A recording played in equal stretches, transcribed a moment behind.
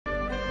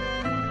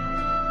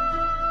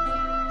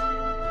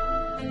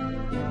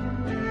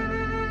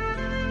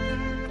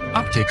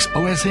Optics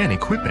OSN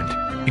equipment,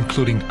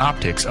 including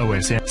Optics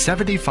OSN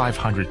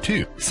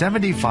 7500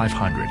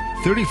 7500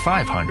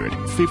 3500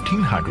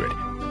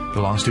 1500,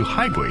 belongs to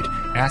hybrid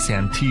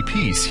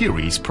SMTP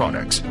series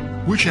products,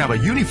 which have a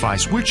unified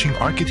switching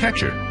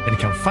architecture and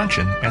can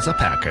function as a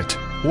packet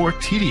or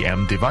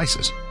TDM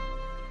devices.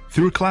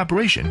 Through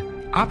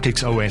collaboration,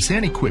 Optics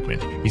OSN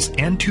equipment is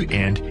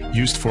end-to-end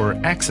used for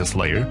access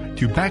layer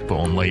to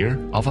backbone layer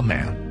of a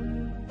man.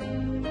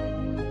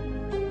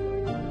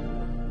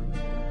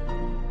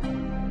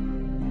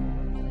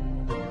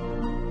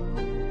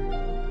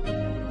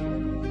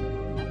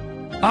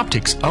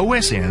 Optics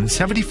OSN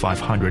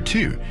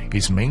 7502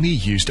 is mainly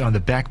used on the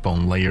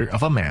backbone layer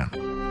of a man.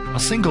 A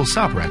single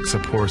subrack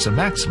supports a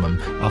maximum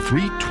of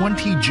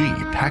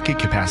 320G packet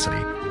capacity,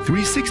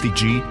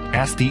 360G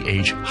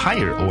SDH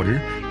higher order,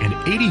 and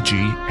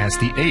 80G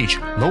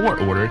SDH lower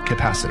order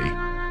capacity.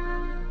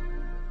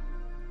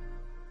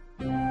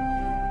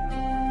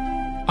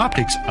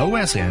 Optics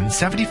OSN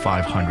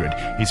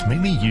 7500 is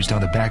mainly used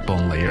on the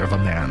backbone layer of a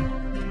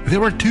man.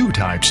 There are two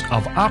types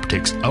of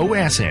Optics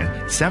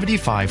OSN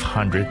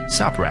 7500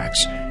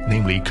 subracks,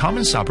 namely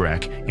common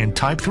subrack and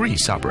Type 3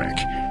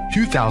 subrack,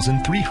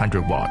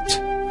 2300 watts.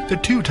 The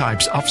two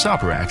types of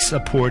subracks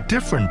support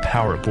different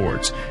power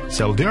boards,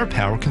 so their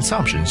power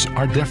consumptions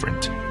are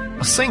different.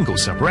 A single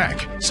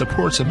subrack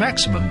supports a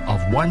maximum of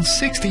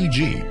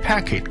 160G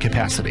packet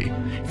capacity,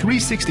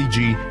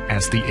 360G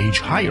SDH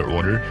higher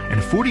order, and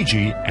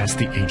 40G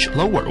SDH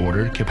lower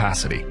order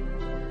capacity.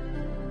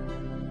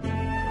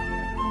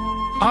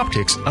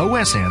 Optics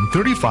OSN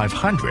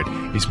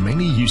 3500 is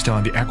mainly used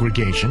on the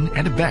aggregation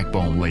and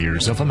backbone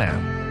layers of a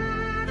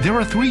man. There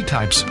are three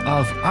types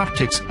of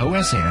Optics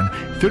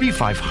OSN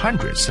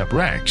 3500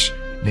 subracks,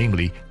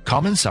 namely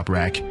common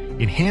subrack,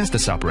 enhanced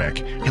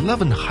subrack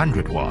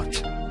 1100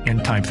 watt,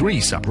 and Type 3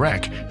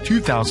 subrack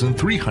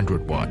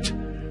 2300 watt.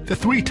 The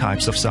three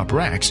types of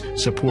subracks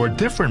support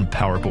different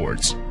power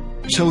boards,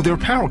 so their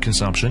power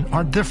consumption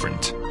are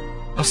different.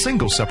 A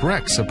single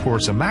subrack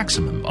supports a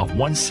maximum of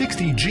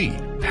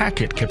 160G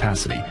packet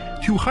capacity,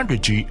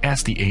 200G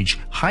SDH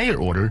higher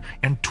order,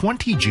 and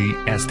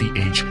 20G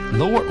SDH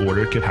lower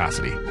order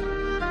capacity.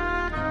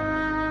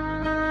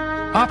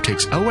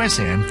 Optics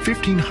OSN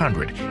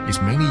 1500 is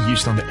mainly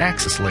used on the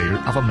access layer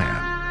of a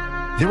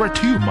man. There are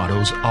two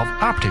models of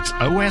Optics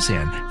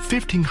OSN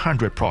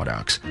 1500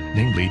 products,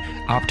 namely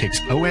Optics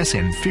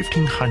OSN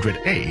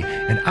 1500A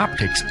and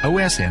Optics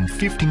OSN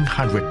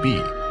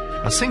 1500B.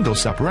 A single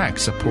subrack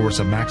supports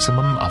a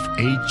maximum of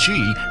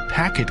 8G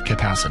packet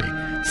capacity,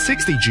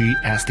 60G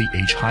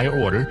SDH higher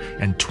order,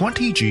 and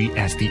 20G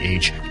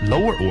SDH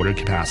lower order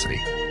capacity.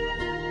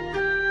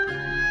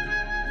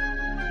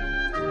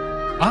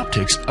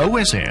 Optics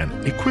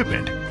OSN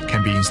equipment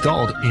can be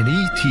installed in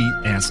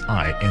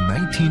ETSI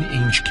and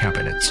 19-inch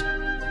cabinets.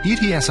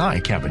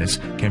 ETSI cabinets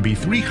can be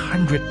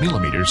 300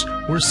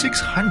 mm or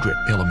 600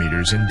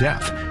 mm in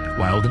depth,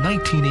 while the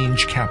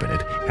 19-inch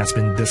cabinet has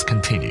been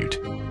discontinued.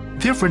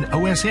 Different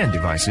OSN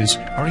devices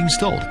are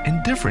installed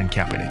in different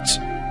cabinets.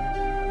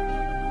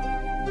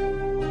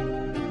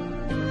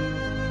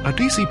 A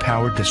DC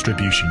Power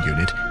Distribution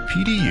Unit,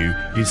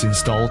 PDU, is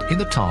installed in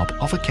the top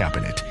of a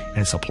cabinet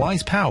and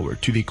supplies power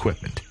to the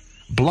equipment.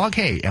 Block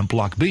A and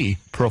Block B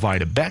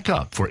provide a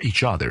backup for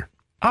each other.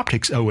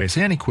 Optics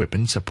OSN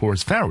equipment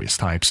supports various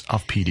types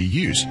of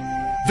PDUs.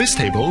 This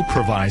table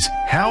provides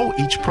how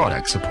each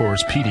product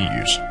supports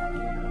PDUs.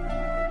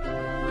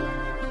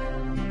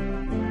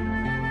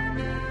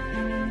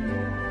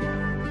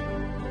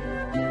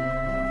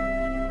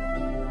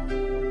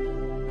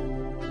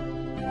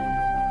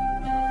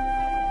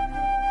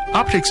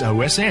 Optics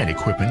OSN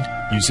equipment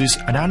uses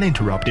an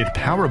uninterrupted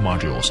power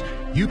modules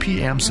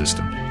UPM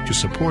system to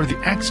support the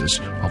access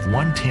of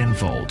 110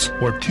 volts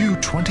or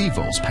 220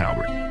 volts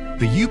power.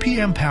 The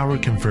UPM power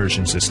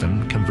conversion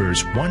system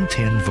converts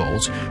 110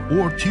 volts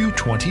or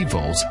 220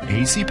 volts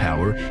AC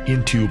power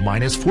into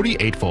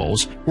 -48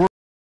 volts or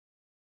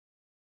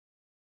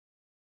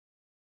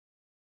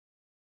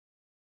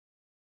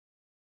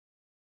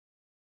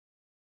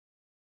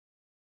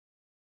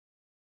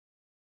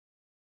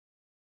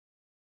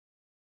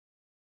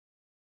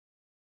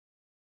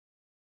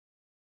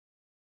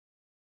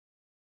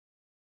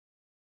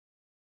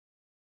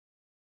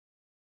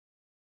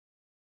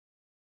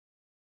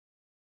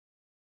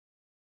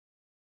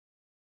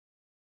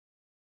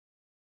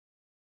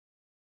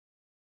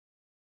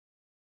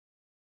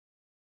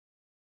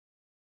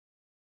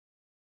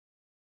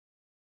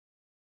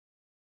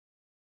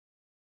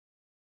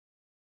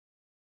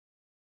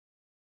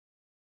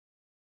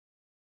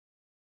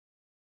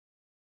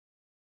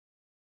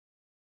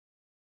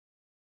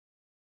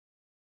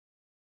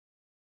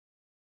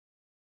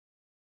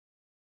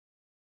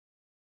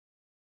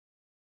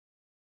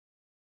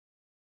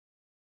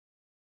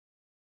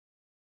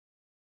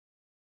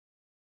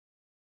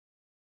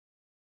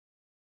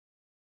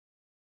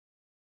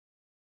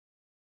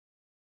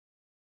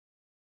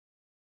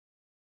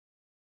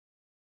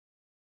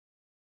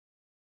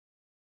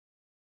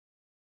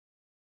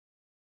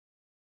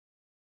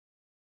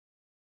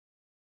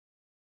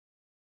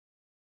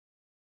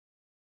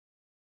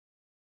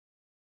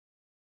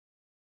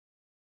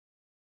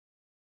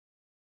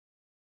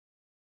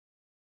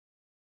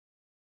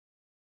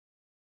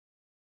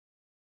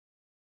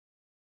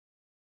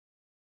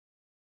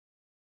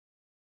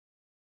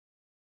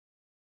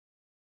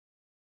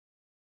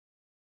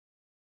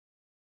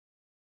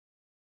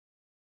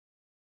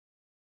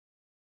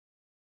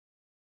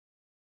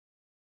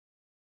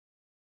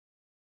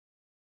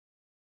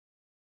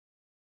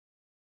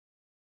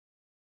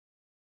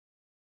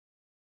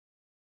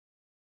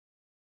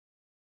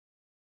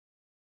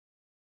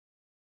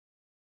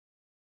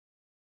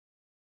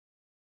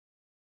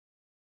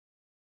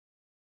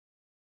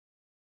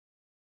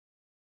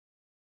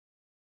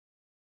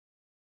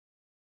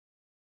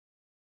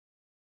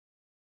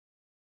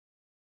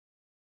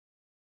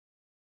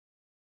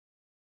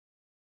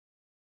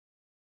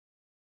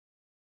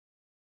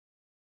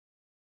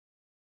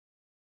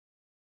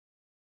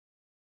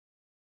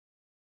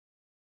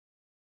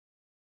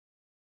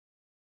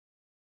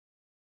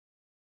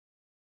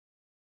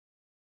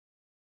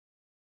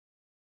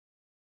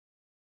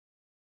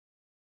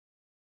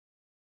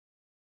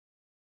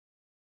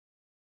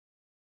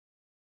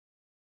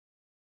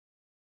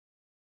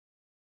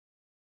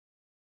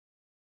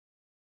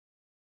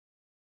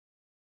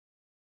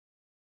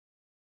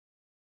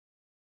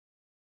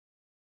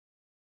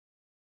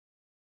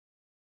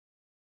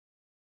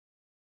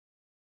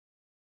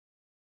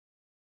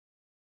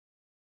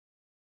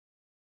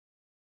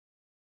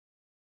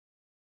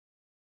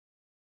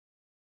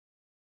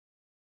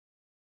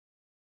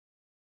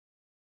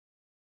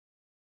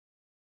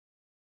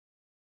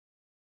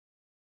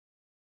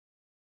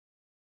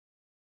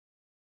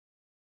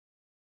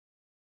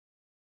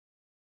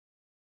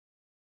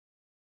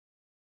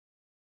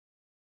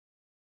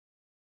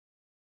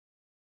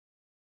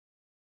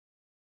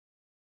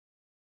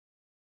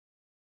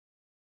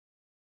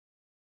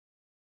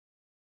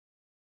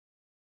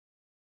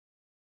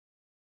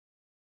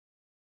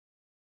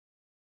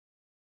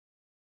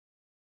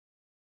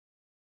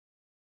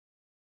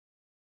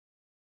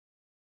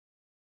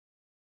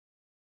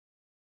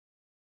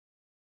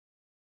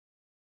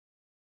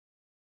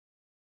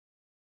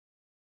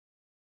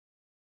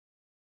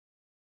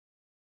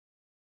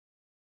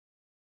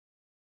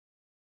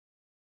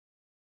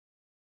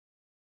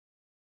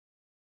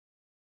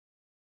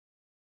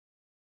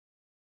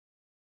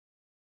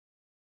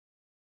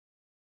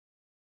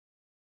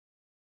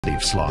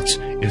slots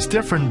is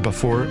different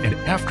before and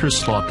after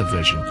slot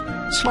division.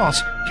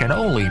 Slots can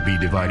only be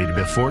divided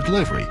before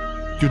delivery.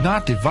 Do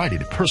not divide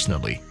it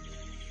personally.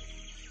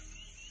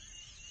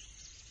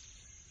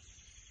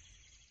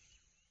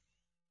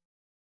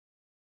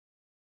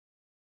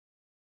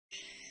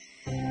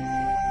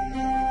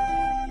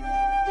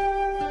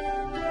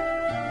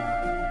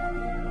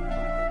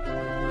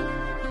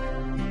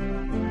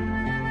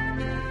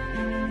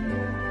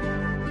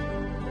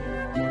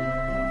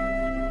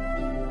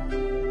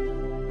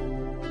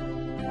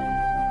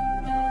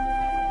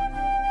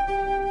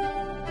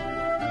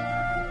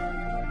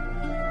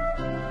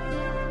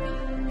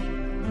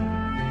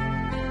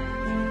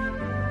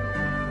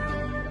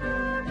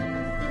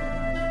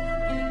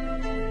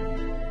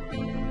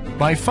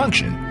 By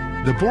function,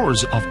 the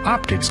boards of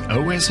optics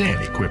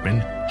OSN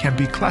equipment can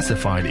be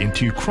classified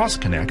into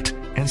cross-connect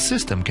and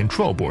system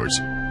control boards,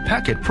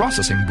 packet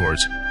processing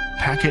boards,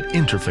 packet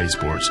interface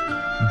boards,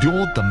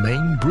 dual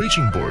domain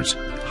bridging boards,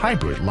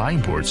 hybrid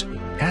line boards,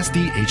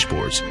 SDH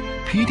boards,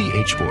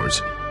 PDH boards,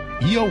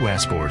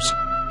 EOS boards,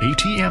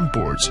 ATM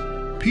boards,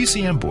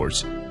 PCM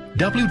boards,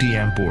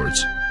 WDM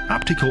boards,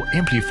 optical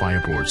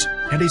amplifier boards,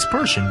 and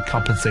dispersion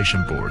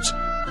compensation boards,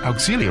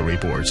 auxiliary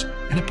boards,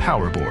 and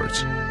power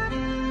boards.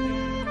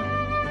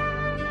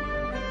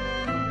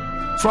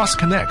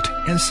 Cross-connect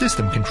and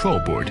system control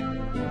board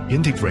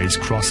integrates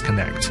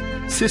cross-connect,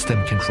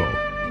 system control,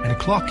 and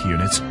clock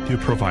units to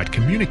provide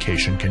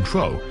communication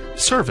control,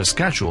 service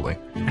scheduling,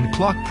 and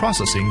clock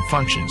processing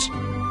functions.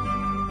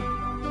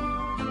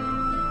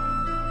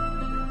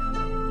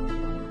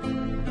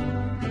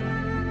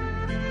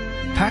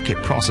 Packet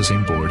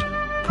processing board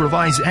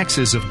provides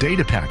access of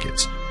data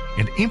packets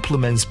and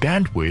implements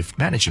bandwidth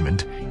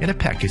management and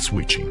packet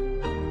switching.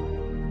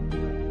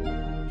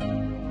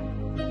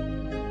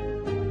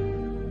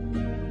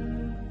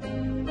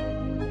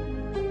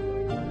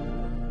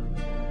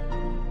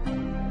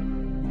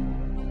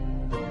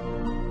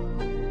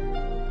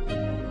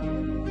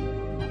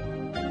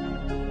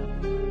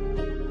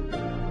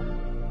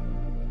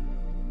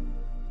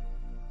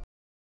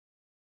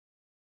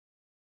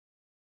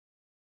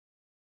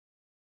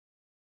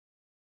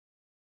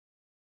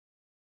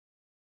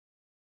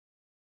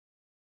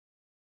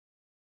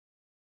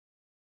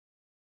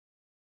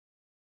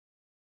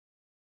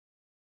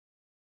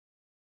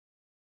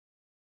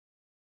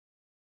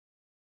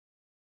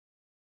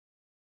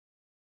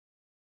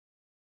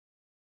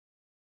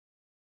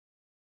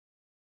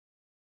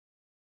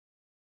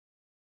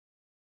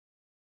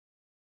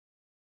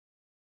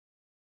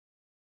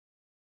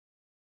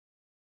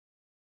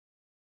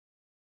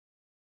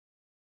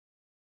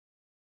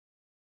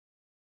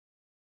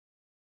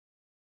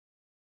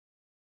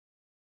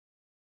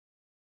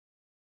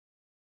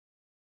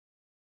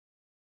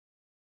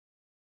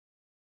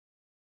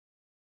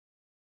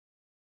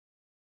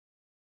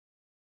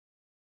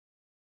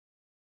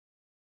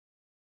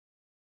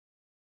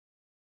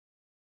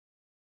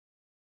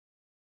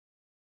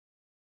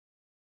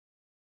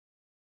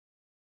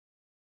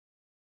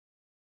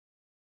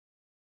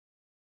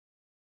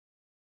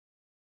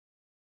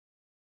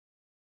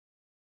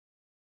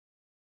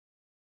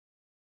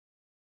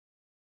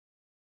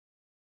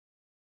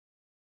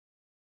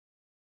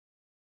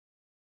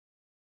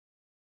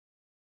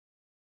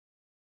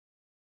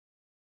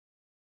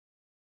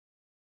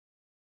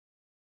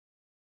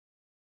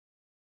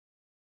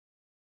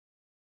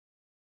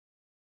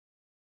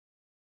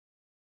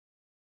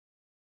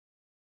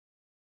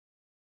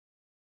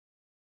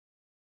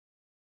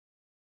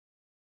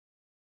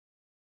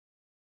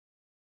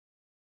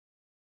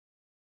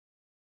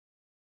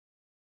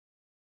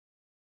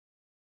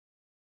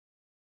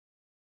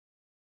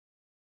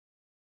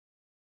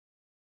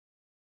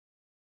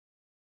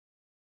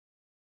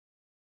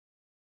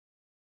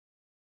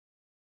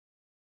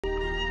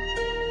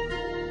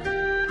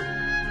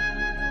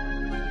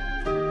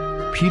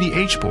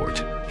 PDH board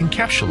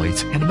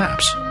encapsulates and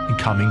maps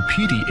incoming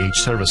PDH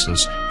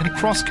services and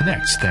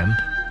cross-connects them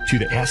to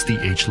the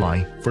SDH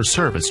line for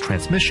service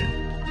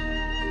transmission.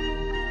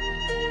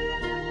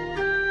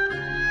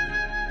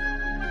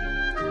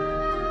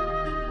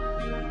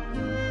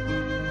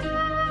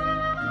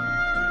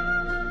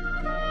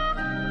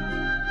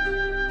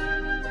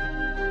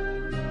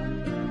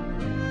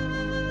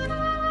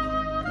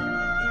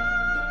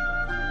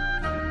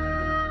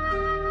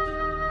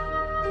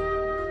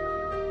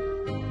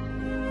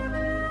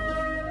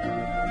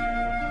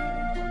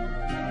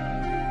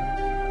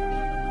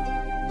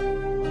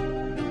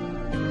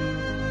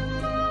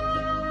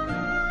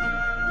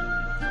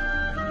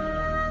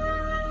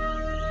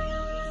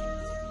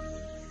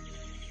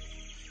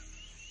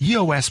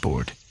 EOS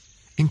board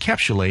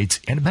encapsulates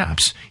and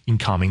maps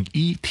incoming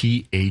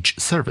ETH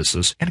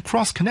services and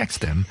cross-connects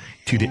them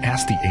to the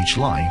SDH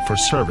line for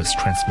service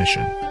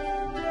transmission.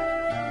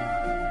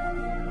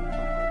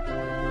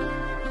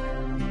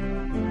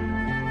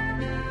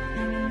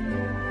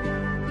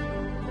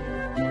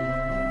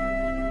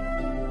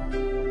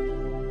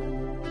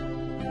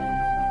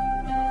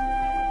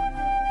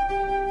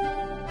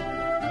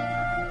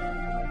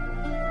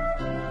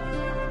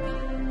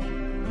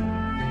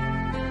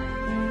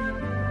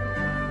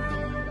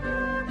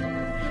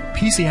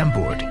 PCM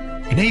board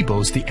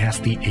enables the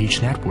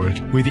SDH network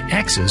with the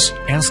access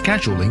and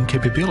scheduling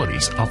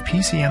capabilities of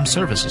PCM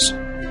services.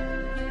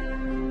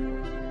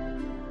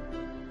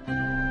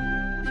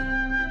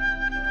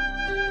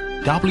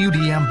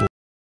 WDM board